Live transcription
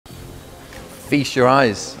Feast your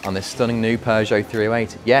eyes on this stunning new Peugeot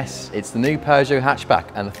 308. Yes, it's the new Peugeot hatchback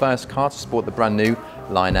and the first car to sport the brand new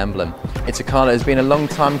line emblem. It's a car that has been a long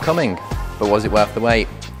time coming, but was it worth the wait?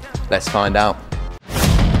 Let's find out.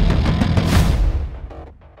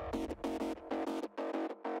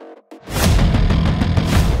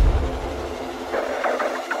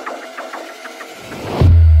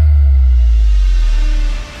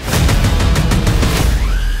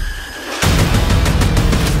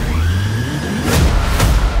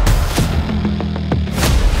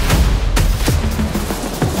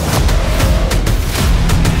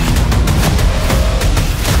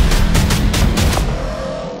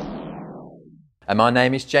 And my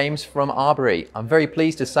name is James from Arbury. I'm very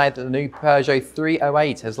pleased to say that the new Peugeot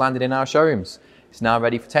 308 has landed in our showrooms. It's now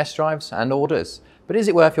ready for test drives and orders. But is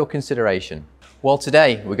it worth your consideration? Well,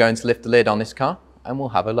 today we're going to lift the lid on this car and we'll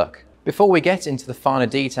have a look. Before we get into the finer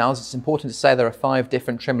details, it's important to say there are 5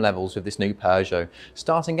 different trim levels with this new Peugeot,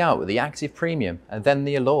 starting out with the Active Premium and then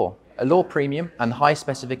the Allure Premium and high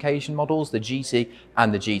specification models, the GT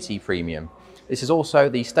and the GT Premium. This is also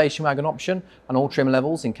the station wagon option and all trim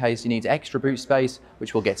levels in case you need extra boot space,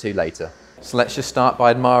 which we'll get to later. So let's just start by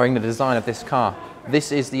admiring the design of this car.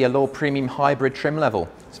 This is the Allure Premium Hybrid trim level.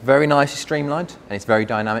 It's very nicely streamlined and it's very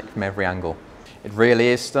dynamic from every angle. It really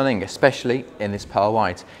is stunning, especially in this pearl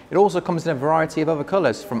white. It also comes in a variety of other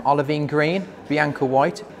colours from olivine green, Bianca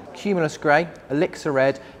white, cumulus grey, elixir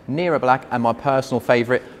red, Nera black and my personal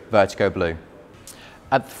favourite, vertigo blue.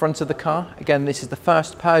 At the front of the car, again, this is the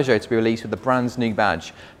first Peugeot to be released with the brand's new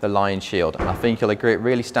badge, the Lion Shield, and I think you'll agree it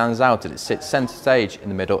really stands out that it sits centre stage in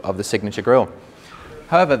the middle of the signature grille.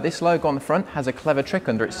 However, this logo on the front has a clever trick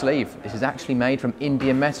under its sleeve. This is actually made from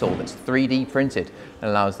Indian metal that's 3D printed and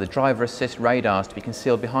allows the driver assist radars to be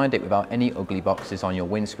concealed behind it without any ugly boxes on your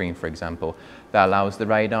windscreen, for example. That allows the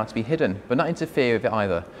radar to be hidden, but not interfere with it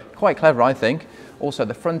either. Quite clever, I think. Also,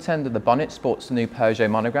 the front end of the bonnet sports the new Peugeot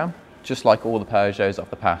monogram, just like all the Peugeots of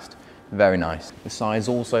the past. Very nice. The sides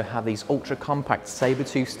also have these ultra compact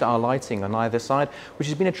saber-tooth style lighting on either side, which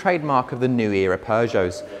has been a trademark of the new era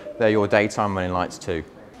Peugeots. They're your daytime running lights too.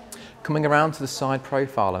 Coming around to the side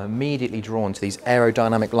profile, I'm immediately drawn to these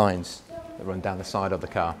aerodynamic lines that run down the side of the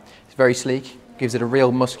car. It's very sleek, gives it a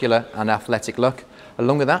real muscular and athletic look.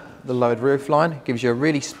 Along with that, the lowered roof line gives you a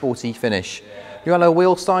really sporty finish. Your alloy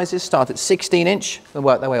wheel sizes start at 16-inch, they'll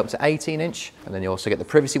work their way up to 18-inch, and then you also get the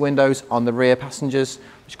privacy windows on the rear passengers,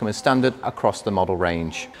 which come as standard across the model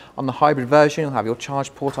range. On the hybrid version, you'll have your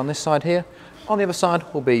charge port on this side here. On the other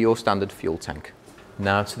side will be your standard fuel tank.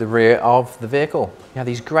 Now to the rear of the vehicle, you have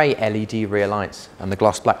these grey LED rear lights and the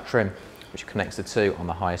gloss black trim, which connects the two on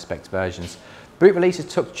the highest spec versions. Boot release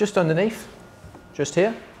is tucked just underneath, just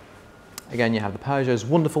here. Again, you have the Peugeot's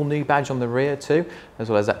wonderful new badge on the rear too, as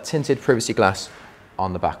well as that tinted privacy glass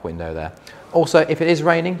on the back window there. Also, if it is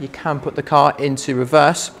raining, you can put the car into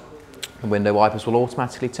reverse. The window wipers will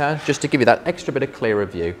automatically turn, just to give you that extra bit of clearer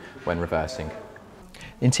view when reversing.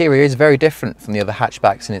 The interior is very different from the other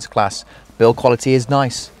hatchbacks in its class. Build quality is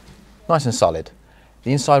nice and solid.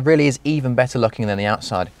 The inside really is even better looking than the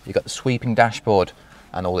outside. You've got the sweeping dashboard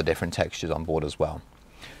and all the different textures on board as well.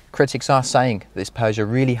 Critics are saying this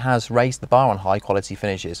Peugeot really has raised the bar on high quality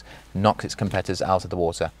finishes, knocks its competitors out of the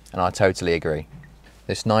water, and I totally agree.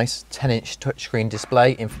 This nice 10-inch touchscreen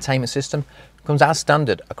display infotainment system comes as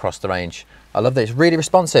standard across the range. I love that it's really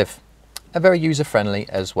responsive and very user friendly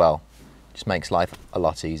as well. Just makes life a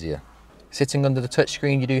lot easier. Sitting under the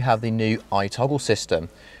touchscreen, you do have the new i-Toggle system.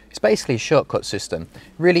 It's basically a shortcut system,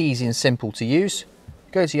 really easy and simple to use.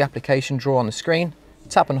 Go to your application drawer on the screen,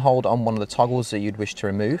 tap and hold on one of the toggles that you'd wish to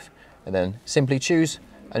remove, and then simply choose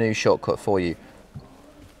a new shortcut for you.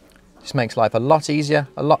 This makes life a lot easier,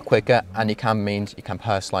 a lot quicker, and you can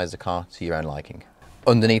personalise the car to your own liking.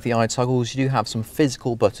 Underneath the i-Toggles, you do have some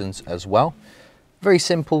physical buttons as well. Very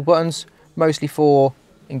simple buttons, mostly for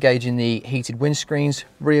engaging the heated windscreens,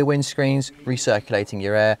 rear windscreens, recirculating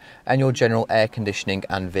your air, and your general air conditioning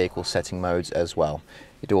and vehicle setting modes as well.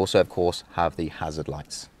 You do also, of course, have the hazard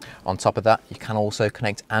lights. On top of that, you can also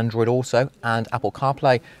connect Android Auto and Apple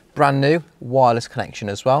CarPlay. Brand new wireless connection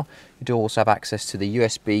as well. You do also have access to the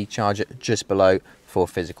USB charger just below for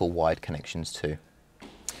physical wired connections too.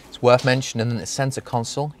 It's worth mentioning in the center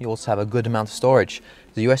console, you also have a good amount of storage.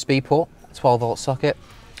 The USB port, 12-volt socket.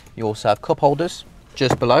 You also have cup holders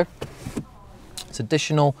just below. It's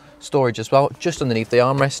additional storage as well, just underneath the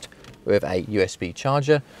armrest, with a USB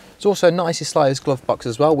charger. It's also a nicely sized glove box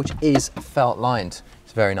as well, which is felt lined.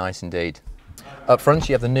 It's very nice indeed. Up front,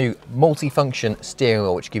 you have the new multi-function steering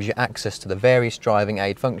wheel, which gives you access to the various driving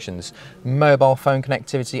aid functions, mobile phone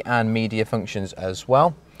connectivity and media functions as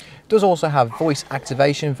well. does also have voice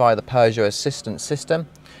activation via the Peugeot Assistant system.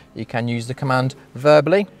 You can use the command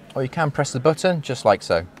verbally, or you can press the button just like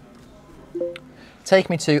so. Take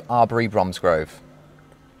me to Arbury Bromsgrove.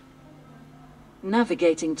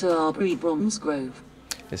 Navigating to Arbury Bromsgrove.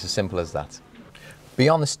 It's as simple as that.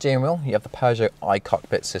 Beyond the steering wheel, you have the Peugeot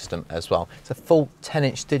i-Cockpit system as well. It's a full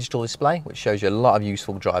 10-inch digital display which shows you a lot of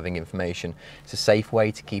useful driving information. It's a safe way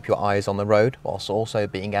to keep your eyes on the road whilst also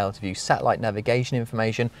being able to view satellite navigation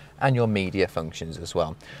information and your media functions as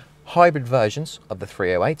well. Hybrid versions of the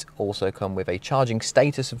 308 also come with a charging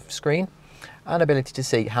status screen and ability to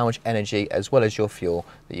see how much energy as well as your fuel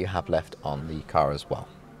that you have left on the car as well.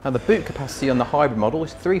 Now the boot capacity on the hybrid model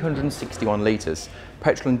is 361 litres.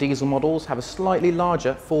 Petrol and diesel models have a slightly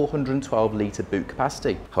larger 412 litre boot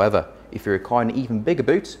capacity. However, if you require an even bigger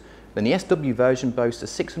boot, then the SW version boasts a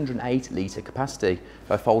 608 litre capacity.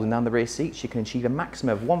 By folding down the rear seats, you can achieve a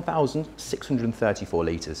maximum of 1,634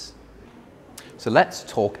 litres. So let's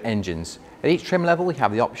talk engines. At each trim level, we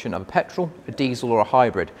have the option of a petrol, a diesel or a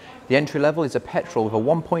hybrid. The entry level is a petrol with a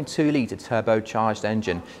 1.2 litre turbocharged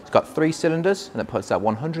engine. It's got 3 cylinders and it puts out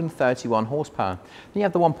 131 horsepower. Then you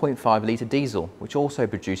have the 1.5 litre diesel, which also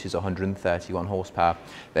produces 131 horsepower.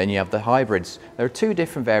 Then you have the hybrids. There are 2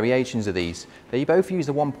 different variations of these. They both use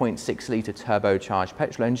a 1.6 litre turbocharged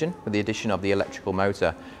petrol engine with the addition of the electrical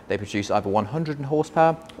motor. They produce either 100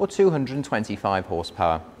 horsepower or 225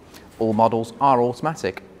 horsepower. All models are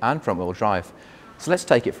automatic and front-wheel drive. So let's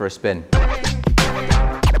take it for a spin.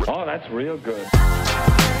 Oh, that's real good.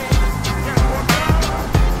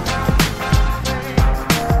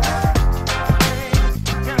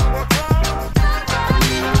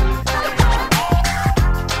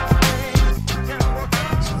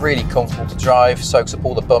 It's really comfortable to drive, soaks up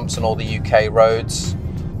all the bumps on all the UK roads.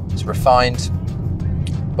 It's refined,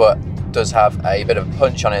 but does have a bit of a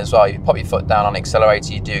punch on it as well. If you pop your foot down on the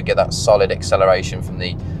accelerator, you do get that solid acceleration from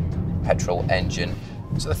the petrol engine.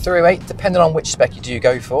 So the 308, depending on which spec you do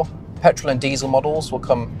go for, petrol and diesel models will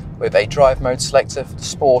come with a drive mode selector for the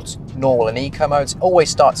sport, normal and eco modes. It always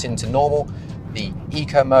starts into normal. The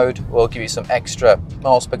eco mode will give you some extra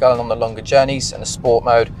miles per gallon on the longer journeys, and the sport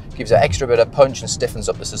mode gives an extra bit of punch and stiffens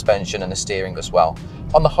up the suspension and the steering as well.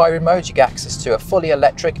 On the hybrid mode, you get access to a fully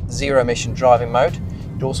electric, zero emission driving mode.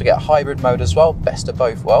 You also get a hybrid mode as well, best of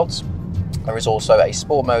both worlds. There is also a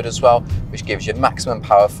sport mode as well, which gives you maximum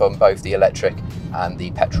power from both the electric and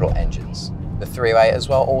the petrol engines. The 308 as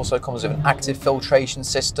well also comes with an active filtration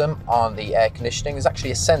system on the air conditioning. There's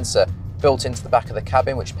actually a sensor built into the back of the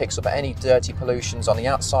cabin which picks up any dirty pollutions on the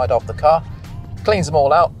outside of the car, cleans them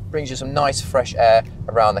all out, brings you some nice fresh air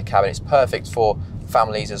around the cabin. It's perfect for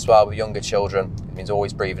families as well with younger children. It means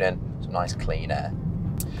always breathing in some nice clean air.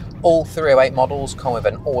 All 308 models come with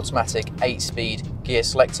an automatic 8-speed gear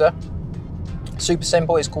selector. Super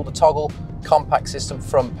simple, it's called the toggle compact system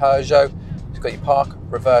from Peugeot. It's got your park,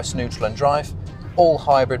 reverse, neutral and drive. All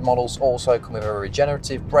hybrid models also come with a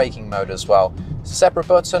regenerative braking mode as well. It's a separate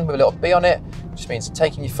button with a little B on it, which means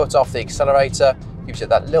taking your foot off the accelerator gives you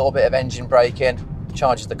that little bit of engine braking,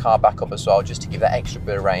 charges the car back up as well, just to give that extra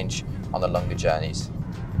bit of range on the longer journeys.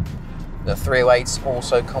 The 308s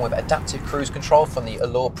also come with adaptive cruise control from the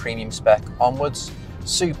Allure Premium spec onwards.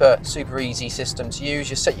 Super easy system to use.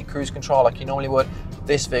 You set your cruise control like you normally would.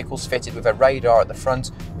 This vehicle's fitted with a radar at the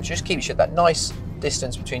front, which just keeps you at that nice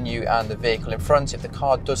distance between you and the vehicle in front. If the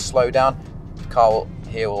car does slow down, the car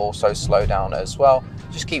here will also slow down as well.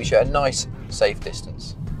 Just keeps you at a nice, safe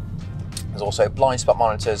distance. There's also blind spot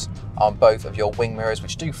monitors on both of your wing mirrors,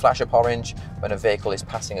 which do flash up orange when a vehicle is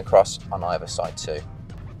passing across on either side too.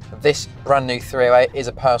 This brand new 308 is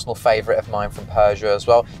a personal favourite of mine from Peugeot as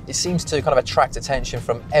well. It seems to kind of attract attention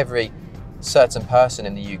from every certain person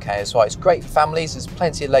in the UK as well. It's great for families, there's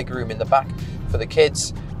plenty of legroom in the back for the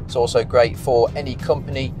kids. It's also great for any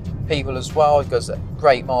company people as well. It goes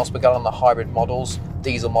great miles per gallon on the hybrid models.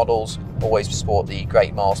 Diesel models always sport the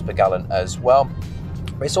great miles per gallon as well.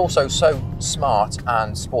 But it's also so smart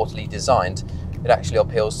and sportily designed, it actually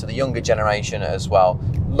appeals to the younger generation as well.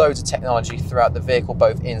 Loads of technology throughout the vehicle,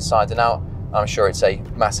 both inside and out. I'm sure it's a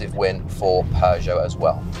massive win for Peugeot as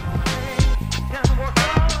well.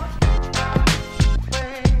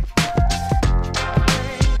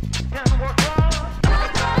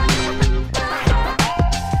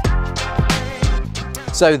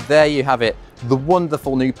 So there you have it, the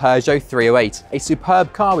wonderful new Peugeot 308. A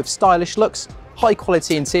superb car with stylish looks, high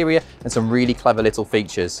quality interior and some really clever little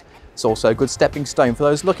features. It's also a good stepping stone for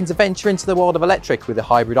those looking to venture into the world of electric with a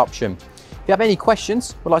hybrid option. If you have any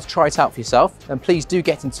questions, would like to try it out for yourself, then please do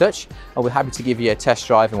get in touch. I'll be happy to give you a test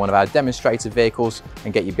drive in one of our demonstrator vehicles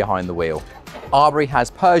and get you behind the wheel. Arbury has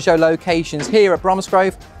Peugeot locations here at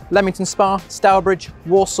Bromsgrove Leamington Spa, Stourbridge,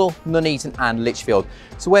 Walsall, Nuneaton and Lichfield.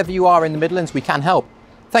 So wherever you are in the Midlands, we can help.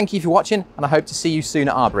 Thank you for watching and I hope to see you soon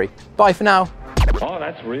at Arbury. Bye for now. Oh,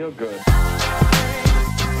 that's real good.